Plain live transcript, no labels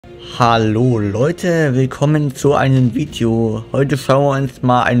Hallo Leute, willkommen zu einem Video. Heute schauen wir uns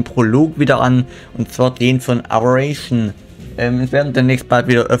mal einen Prolog wieder an, und zwar den von Aberration. Es werden demnächst bald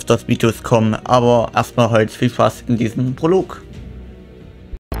wieder öfters Videos kommen, aber erstmal heute viel Spaß in diesem Prolog.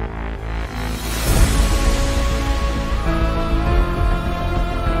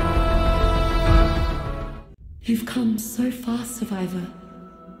 You've come so far, survivor.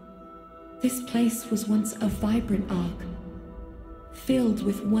 This place was once a vibrant ARK, filled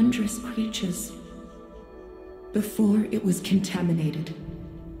with wondrous creatures, before it was contaminated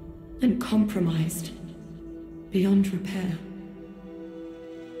and compromised beyond repair.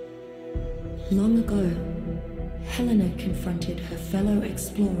 Long ago, Helena confronted her fellow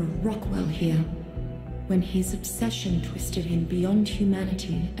explorer Rockwell here, when his obsession twisted him beyond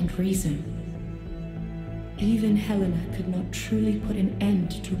humanity and reason. Even Helena could not truly put an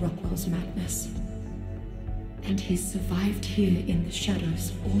end to Rockwell's madness. And he's survived here in the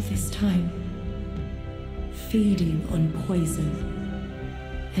shadows all this time, feeding on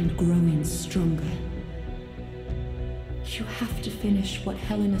poison and growing stronger. You have to finish what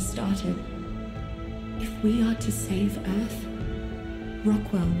Helena started. If we are to save Earth,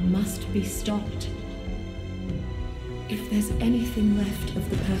 Rockwell must be stopped. If there's anything left of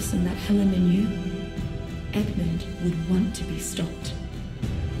the person that Helena knew, Edmund would want to be stopped.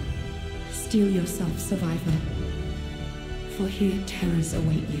 Steel yourself, survivor, for here terrors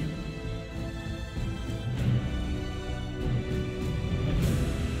await you.